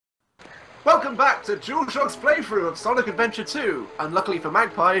Welcome back to DualShock's playthrough of Sonic Adventure 2. Unluckily for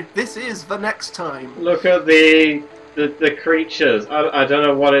Magpie, this is the next time. Look at the creatures. I don't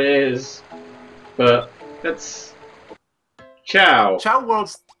know what it is, but it's Chow. Chow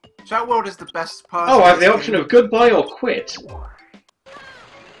World is the best part. Oh, of I have this the option game. of goodbye or quit.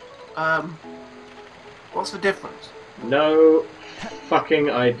 What's the difference? No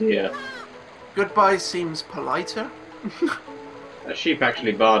fucking idea. Goodbye seems politer. A sheep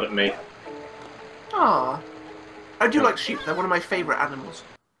actually barred at me. Ah, I do like sheep. They're one of my favourite animals.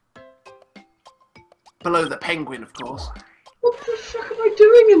 Below the penguin, of course. What the fuck am I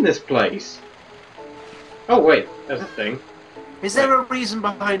doing in this place? Oh wait, there's a thing. Is there a reason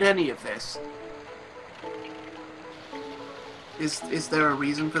behind any of this? Is there a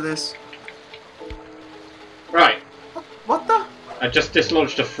reason for this? Right, What the? I just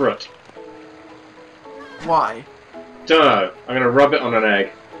dislodged a fruit. Why? Don't know. I'm gonna rub it on an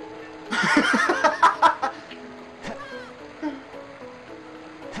egg.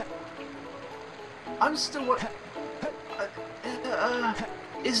 I'm still what?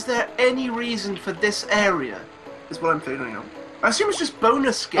 Is there any reason for this area? Is what I'm figuring out. I assume it's just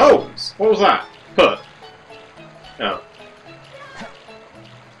bonus Oh, games. what was that? Put. Oh.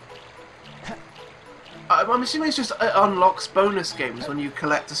 I'm assuming it's just it unlocks bonus games when you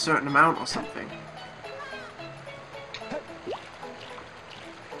collect a certain amount or something.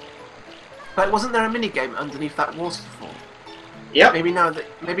 Like, wasn't there a mini game underneath that waterfall? Yep. Maybe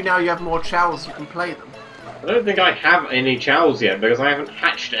now you have more chows, you can play them. I don't think I have any chows yet because I haven't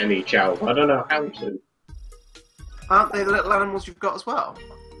hatched any chows. I don't know how to. Aren't they the little animals you've got as well?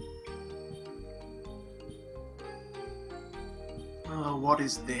 Oh, what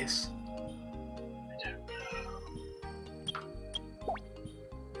is this?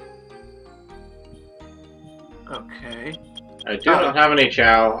 Okay. I do not have any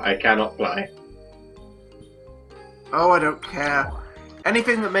chow. I cannot play. Oh, I don't care.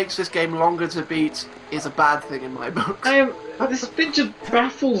 Anything that makes this game longer to beat is a bad thing in my book. I am. This bit just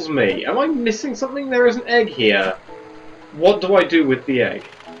baffles me. Am I missing something? There is an egg here. What do I do with the egg?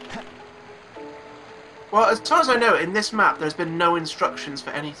 Well, as far as I know, in this map, there's been no instructions for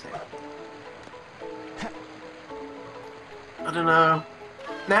anything. I don't know.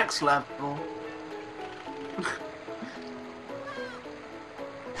 Next level.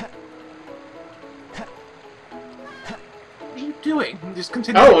 What are you doing? Just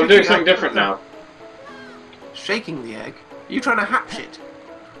continue. Oh, I'm doing something different now. Shaking the egg. Are you trying to hatch it?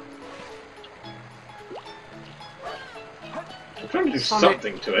 I'm trying to do Sonic.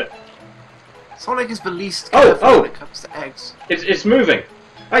 something to it. Sonic is the least Oh, careful oh. when it comes to eggs. It's moving.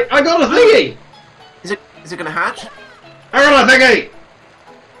 I got a thingy. Is it gonna hatch? I got a thingy.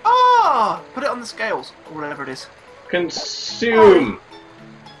 Ah! Put it on the scales, or whatever it is. Consume.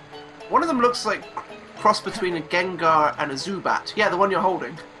 One of them looks like cross between a Gengar and a Zubat. Yeah, the one you're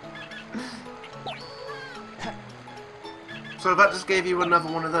holding. So that just gave you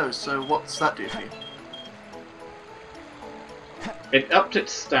another one of those, so what's that do for you? It upped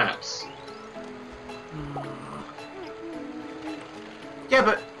its stats. Yeah,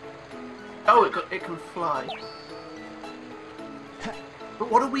 but... Oh, it can fly. But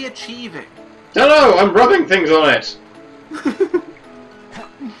what are we achieving? Don't know. I'm rubbing things on it.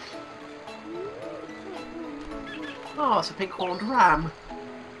 Oh, it's a pink-horned ram.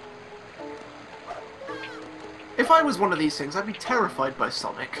 If I was one of these things, I'd be terrified by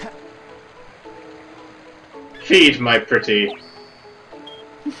Sonic. Feed my pretty.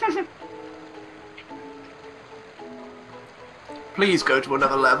 Please go to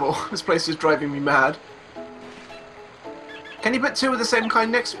another level. This place is driving me mad. Can you put two of the same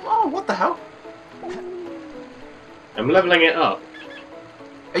kind next? Oh, what the hell? I'm leveling it up.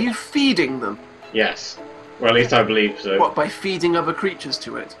 Are you feeding them? Yes. Well, at least I believe so. What, by feeding other creatures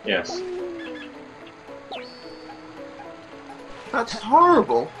to it? Yes. That's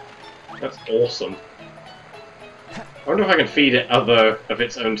horrible. That's awesome. I wonder if I can feed it other of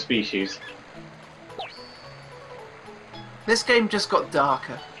its own species. This game just got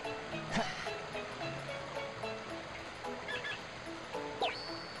darker.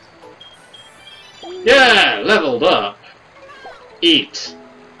 Yeah! Leveled up! Eat!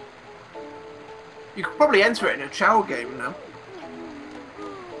 You could probably enter it in a Chow game now.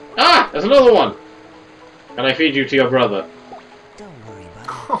 Ah! There's another one! Can I feed you to your brother? Don't worry, buddy.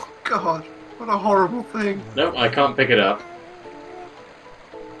 Oh god, what a horrible thing. Nope, I can't pick it up.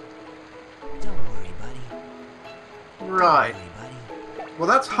 Don't worry, buddy. Right. Don't worry, buddy. Well,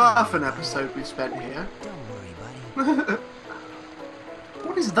 that's half an episode we've spent here. Don't worry, buddy.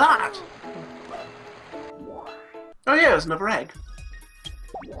 What is that? Oh yeah, there's another egg.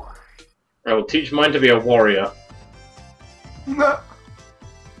 I will teach mine to be a warrior.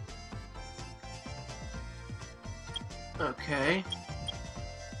 Okay.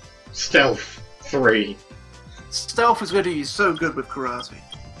 Stealth 3. Stealth is going to be so good with karate.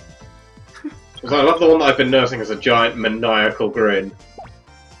 Because I love the one that I've been nursing as a giant maniacal grin.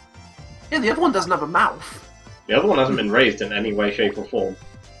 Yeah, the other one doesn't have a mouth. The other one hasn't been raised in any way, shape, or form.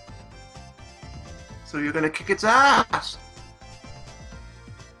 So you're going to kick its ass.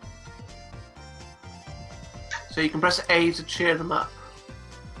 So you can press A to cheer them up.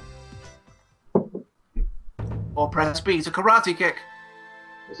 Or press B to karate kick.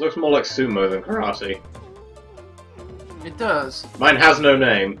 This looks more like sumo than karate. It does. Mine has no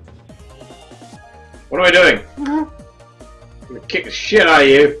name. What am I doing? I'm gonna kick the shit out of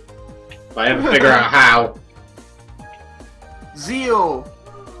you. If I ever figure out how. Zeal.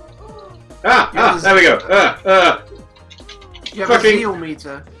 There we go. You have Fucking- a zeal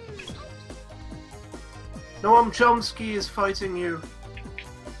meter. Noam Chomsky is fighting you.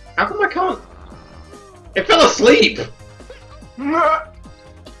 How come I can't? It fell asleep!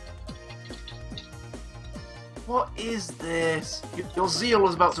 What is this? Your zeal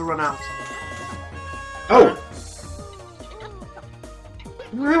is about to run out. Oh!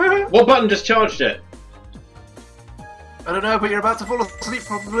 What button discharged it? I don't know, but you're about to fall asleep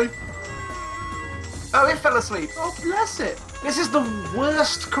probably. Oh, it fell asleep. Oh, bless it. This is the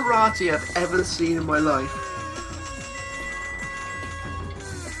worst karate I've ever seen in my life.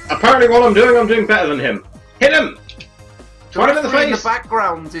 Apparently what I'm doing better than him. Hit him! Try him in the referee in face! the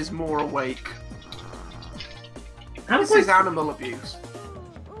background is more awake. How This does is animal abuse.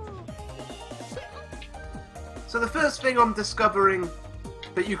 So the first thing I'm discovering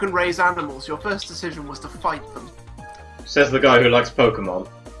that you can raise animals, your first decision was to fight them. Says the guy who likes Pokemon.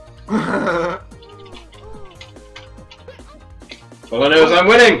 All I know is I'm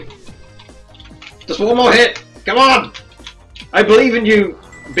winning! Just one more hit! Come on! I believe in you,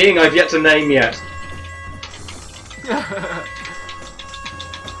 being I've yet to name yet.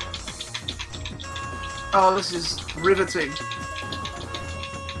 Oh, this is riveting.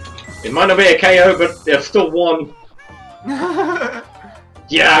 It might not be a KO, but there's still one.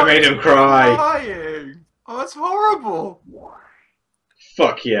 Yeah, I made him cry! Crying. Oh, that's horrible.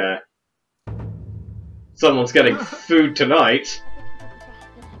 Fuck yeah. Someone's getting food tonight.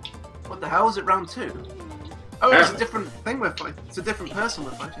 What the hell? Is it round 2? Oh, it's a different thing we're fighting. It's a different person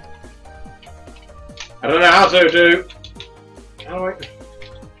we're fighting. I don't know how to do. How do I?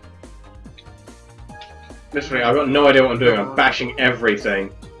 Literally, I've got no idea what I'm doing. I'm bashing everything.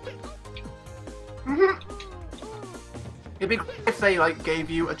 It'd be great if they like gave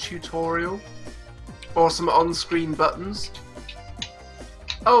you a tutorial or some on-screen buttons.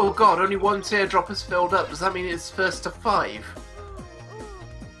 Oh god, only one teardrop is filled up. Does that mean it's first to 5?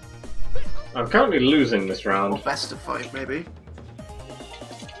 I'm currently losing this Or round. best of 5, maybe.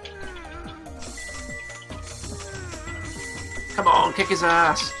 Come on, kick his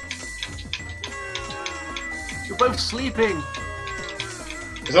ass. You're both sleeping.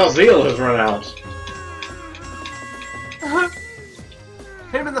 Because our zeal has run out.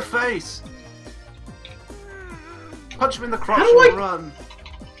 Hit him in the face. Punch him in the crotch How do and I- run.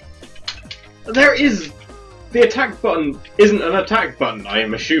 There is... The attack button isn't an attack button, I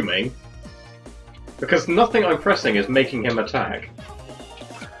am assuming. Because nothing I'm pressing is making him attack.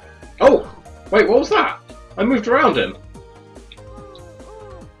 Oh! Wait, what was that? I moved around him.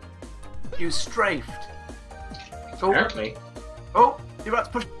 You strafed. Oh, Apparently. oh, you're about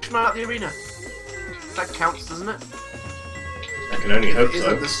to push him out of the arena. That counts, doesn't it? I can only hope Isn't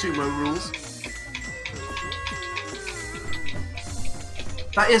so. the sumo rules?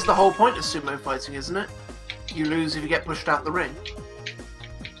 That is the whole point of sumo fighting, isn't it? You lose if you get pushed out the ring.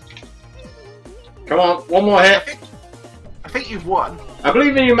 Come on, one more hit. I think you've won. I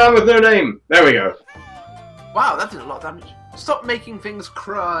believe in you, man with no name. There we go. Wow, that did a lot of damage. Stop making things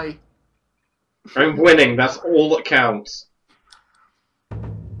cry. I'm winning, that's all that counts.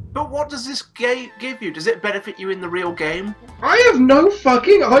 But what does this give you? Does it benefit you in the real game? I have no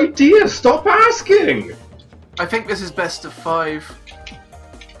fucking idea, stop asking! I think this is best of 5.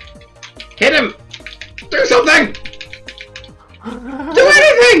 Hit him! Do something! Do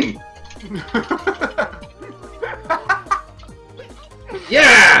anything!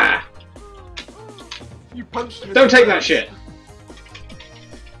 Yeah! You punched him in Don't the take that face. shit.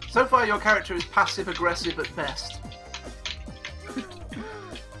 So far, your character is passive-aggressive at best.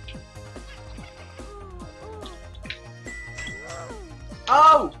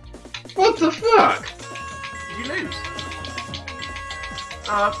 Oh! What the fuck? Did you lose?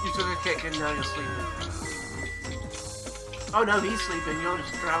 Oh, you took a kick and now you're sleeping. Oh no, he's sleeping, you're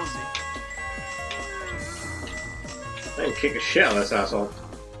just drowsy. I can kick the shit out of this asshole.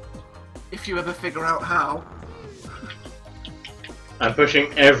 If you ever figure out how. I'm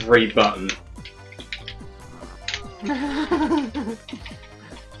pushing every button.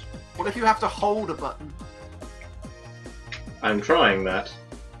 What if you have to hold a button? I'm trying that.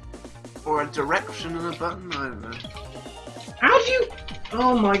 Or a direction in a button? I don't know. How do you...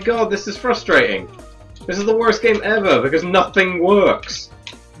 Oh my god, this is frustrating. This is the worst game ever, because nothing works.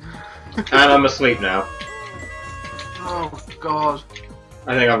 And I'm asleep now. Oh god.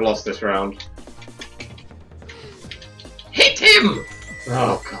 I think I've lost this round. Hit him!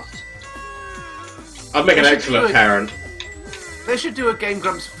 Oh god. I'd make an excellent parent. They should do a Game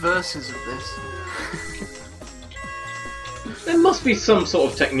Grumps versus of this. There must be some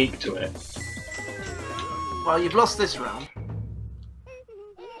sort of technique to it. Well, you've lost this round.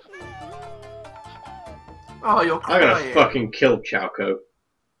 Oh, you're I'm crying. gonna fucking kill Chowco.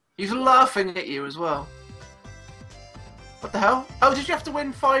 He's laughing at you as well. What the hell? Oh, did you have to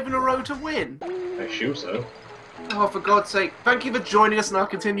win 5 in a row to win? I assume so. Oh, for God's sake. Thank you for joining us, and I'll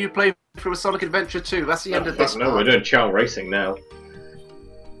continue playing through a Sonic Adventure 2. That's the end of this No, part. we're doing Chow Racing now.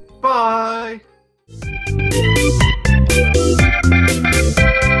 Bye!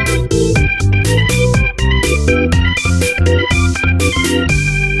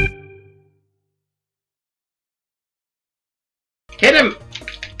 Hit him!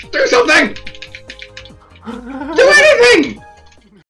 Do something! Do anything!